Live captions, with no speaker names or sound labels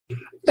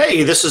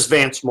Hey, this is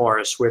Vance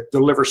Morris with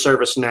Deliver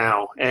Service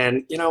Now.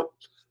 And,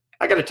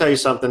 I got to tell you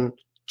something.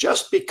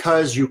 Just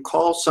because you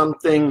call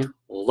something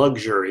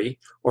luxury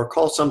or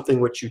call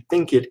something what you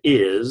think it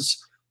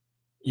is,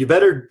 you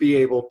better be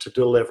able to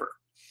deliver.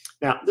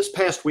 Now, this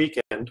past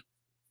weekend,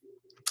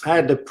 I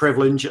had the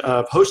privilege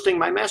of hosting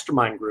my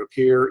mastermind group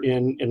here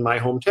in my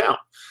hometown.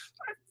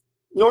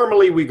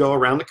 Normally, we go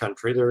around the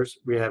country.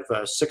 We have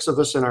 6 of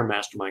us in our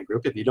mastermind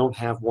group. If you don't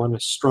have one, I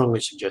strongly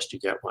suggest you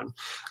get one.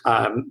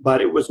 But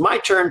it was my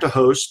turn to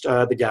host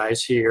the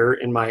guys here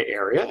in my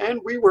area, and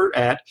we were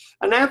at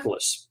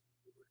Annapolis.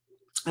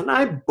 And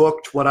I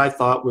booked what I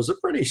thought was a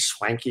pretty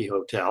swanky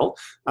hotel.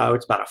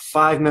 It's about a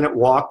 5-minute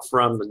walk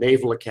from the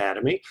Naval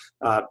Academy.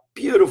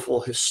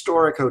 Beautiful,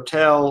 historic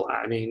hotel.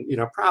 I mean,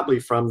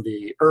 probably from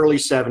the early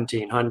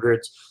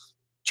 1700s.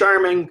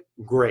 Charming,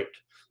 great.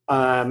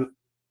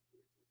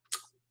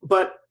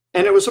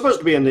 And it was supposed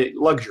to be in the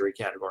luxury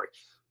category.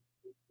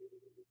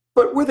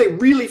 But where they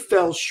really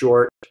fell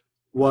short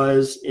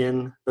was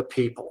in the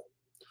people.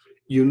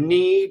 You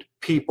need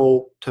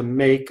people to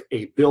make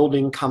a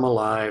building come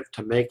alive,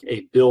 to make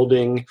a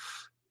building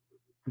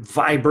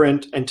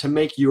vibrant, and to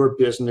make your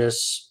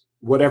business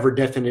whatever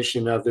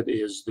definition of it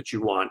is that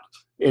you want.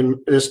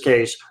 In this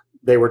case,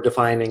 they were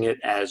defining it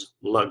as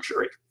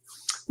luxury.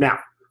 Now,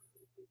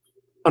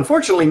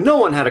 unfortunately, no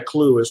one had a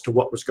clue as to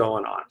what was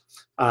going on.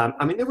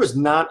 I mean, there was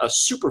not a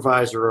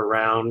supervisor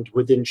around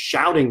within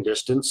shouting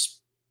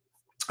distance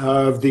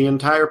of the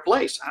entire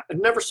place. I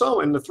never saw,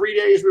 in the 3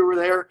 days we were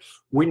there,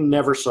 we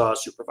never saw a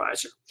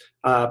supervisor.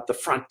 The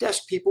front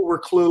desk people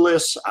were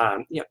clueless.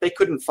 They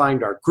couldn't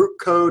find our group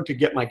code to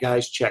get my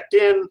guys checked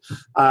in,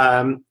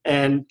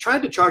 and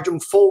tried to charge them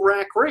full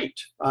rack rate.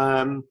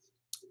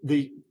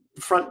 The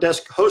front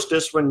desk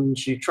hostess, when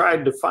she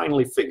tried to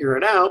finally figure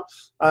it out,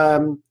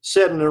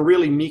 said in a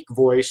really meek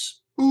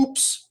voice,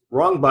 "Oops,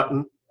 wrong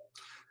button."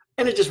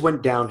 And it just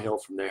went downhill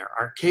from there.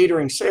 Our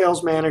catering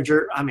sales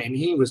manager, I mean,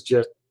 he was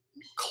just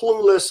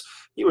clueless.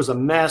 He was a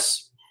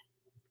mess.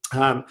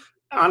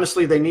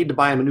 Honestly, they need to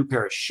buy him a new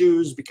pair of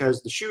shoes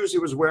because the shoes he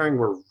was wearing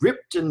were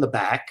ripped in the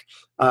back.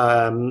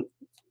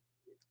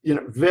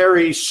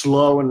 Very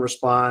slow in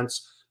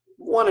response.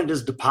 Wanted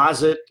his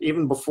deposit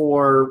even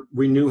before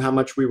we knew how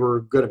much we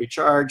were going to be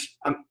charged.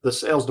 The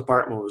sales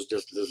department was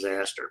just a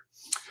disaster.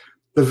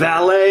 The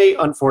valet,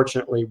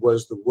 unfortunately,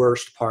 was the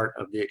worst part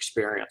of the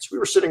experience. We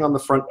were sitting on the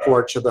front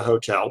porch of the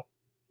hotel,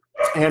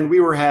 and we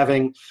were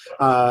having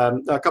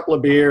a couple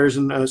of beers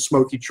and a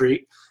smoky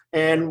treat,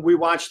 and we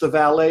watched the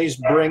valets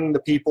bring the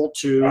people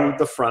to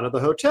the front of the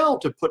hotel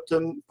to put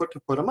them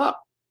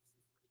up.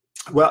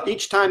 Well,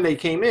 each time they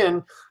came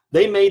in,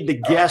 they made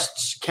the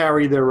guests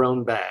carry their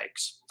own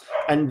bags,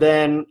 and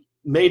then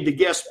made the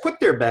guests put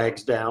their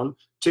bags down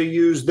to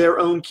use their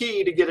own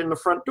key to get in the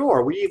front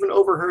door. We even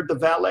overheard the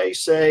valet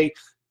say,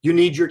 "You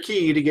need your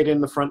key to get in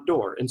the front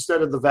door."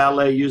 Instead of the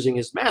valet using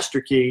his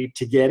master key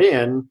to get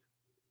in,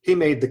 he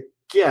made the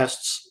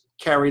guests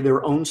carry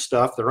their own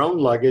stuff, their own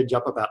luggage,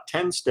 up about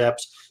 10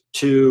 steps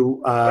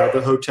to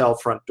the hotel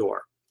front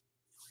door.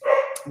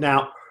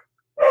 Now,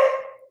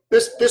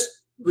 this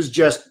was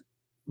just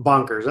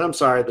bonkers. And I'm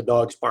sorry the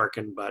dog's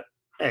barking, but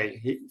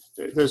hey,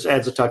 this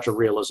adds a touch of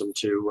realism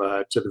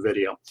to the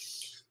video.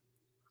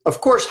 Of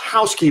course,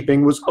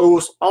 housekeeping was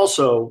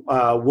also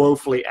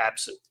woefully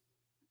absent.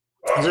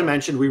 As I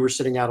mentioned, we were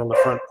sitting out on the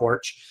front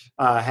porch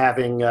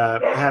having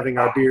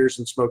our beers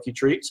and smoky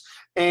treats,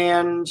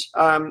 and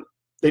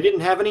they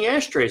didn't have any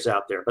ashtrays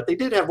out there, but they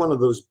did have one of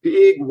those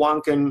big,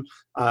 wonkin',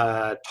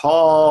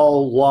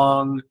 tall,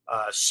 long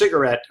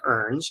cigarette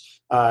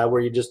urns where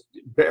you just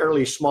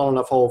barely small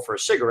enough hole for a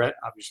cigarette.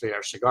 Obviously,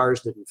 our cigars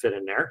didn't fit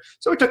in there,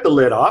 so we took the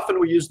lid off and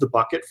we used the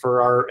bucket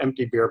for our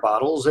empty beer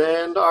bottles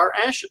and our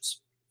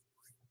ashes.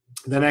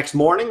 The next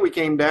morning, we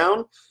came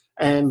down,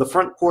 and the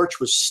front porch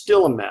was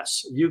still a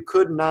mess. You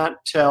could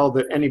not tell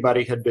that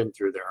anybody had been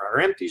through there.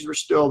 Our empties were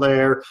still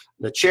there.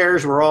 The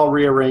chairs were all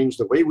rearranged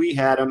the way we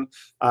had them.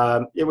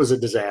 It was a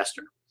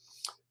disaster.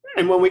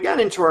 And when we got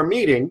into our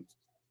meeting,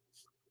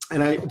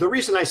 and the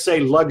reason I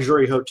say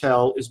luxury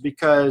hotel is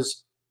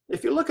because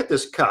if you look at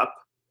this cup,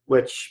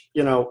 which,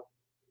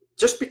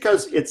 just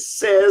because it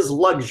says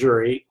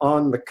luxury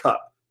on the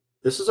cup,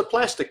 this is a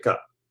plastic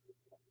cup,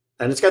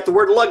 and it's got the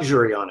word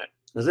luxury on it.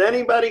 Does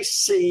anybody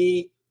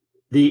see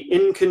the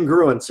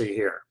incongruency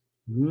here?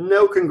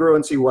 No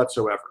congruency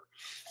whatsoever.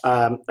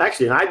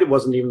 Actually, and I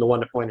wasn't even the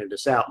one that pointed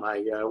this out.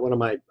 One of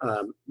my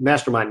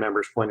mastermind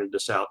members pointed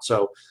this out.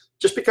 So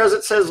just because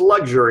it says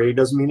luxury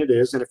doesn't mean it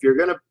is. And if you're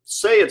going to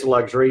say it's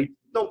luxury,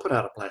 don't put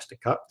out a plastic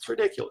cup. It's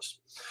ridiculous.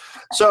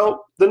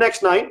 So the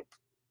next night,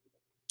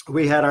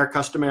 we had our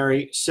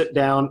customary sit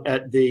down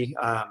at the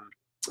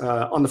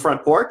on the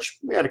front porch.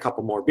 We had a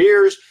couple more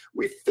beers.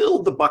 We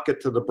filled the bucket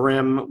to the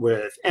brim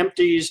with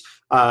empties,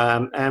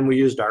 and we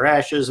used our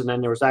ashes. And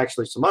then there was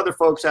actually some other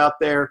folks out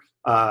there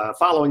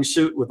following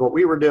suit with what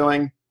we were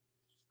doing.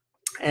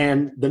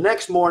 And the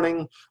next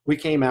morning, we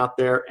came out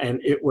there, and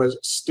it was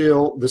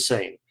still the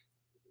same.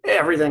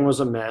 Everything was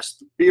a mess.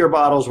 The beer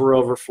bottles were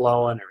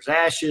overflowing. There was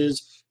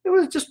ashes. It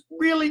was just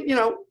really,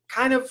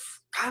 kind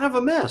of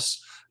a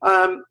mess.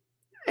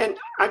 And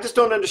I just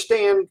don't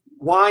understand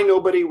why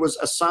nobody was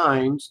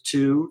assigned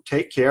to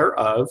take care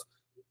of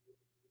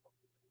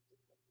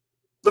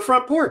the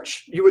front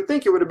porch. You would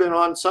think it would have been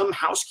on some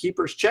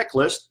housekeeper's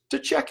checklist to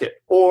check it,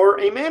 or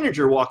a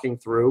manager walking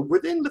through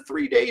within the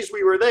 3 days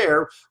we were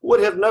there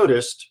would have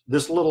noticed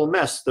this little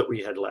mess that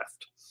we had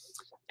left.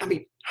 I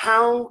mean,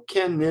 how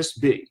can this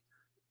be?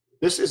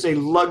 This is a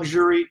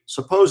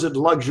supposed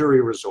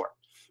luxury resort.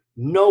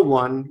 No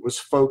one was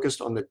focused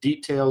on the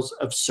details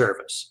of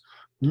service.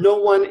 No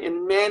one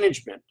in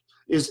management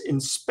is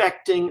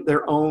inspecting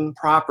their own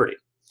property.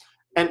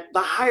 And the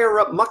higher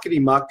up muckety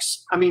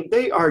mucks, I mean,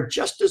 they are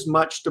just as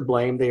much to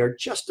blame. They are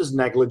just as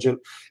negligent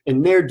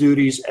in their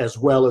duties as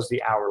well as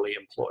the hourly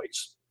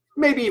employees.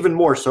 Maybe even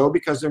more so,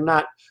 because they're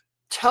not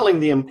telling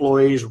the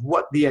employees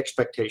what the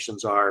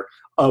expectations are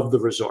of the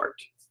resort.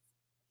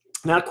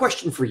 Now, a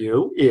question for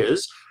you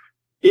is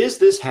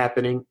this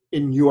happening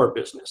in your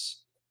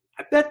business?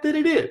 I bet that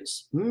it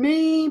is.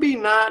 Maybe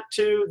not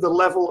to the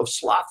level of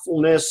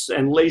slothfulness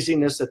and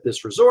laziness at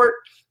this resort,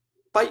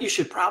 but you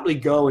should probably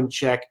go and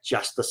check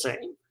just the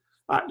same.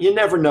 You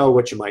never know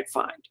what you might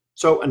find.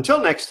 So until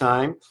next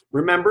time,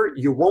 remember,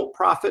 you won't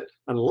profit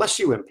unless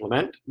you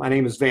implement. My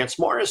name is Vance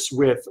Morris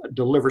with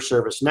Deliver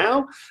Service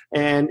Now.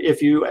 And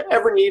if you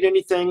ever need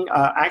anything,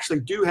 I actually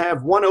do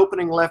have one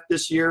opening left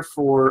this year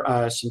for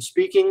some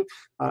speaking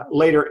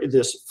later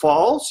this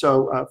fall.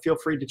 So feel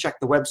free to check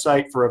the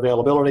website for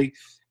availability,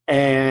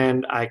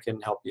 and I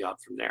can help you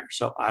out from there.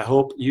 So I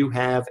hope you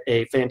have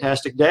a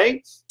fantastic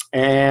day,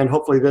 and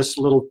hopefully this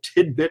little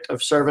tidbit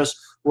of service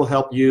will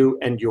help you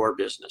and your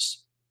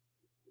business.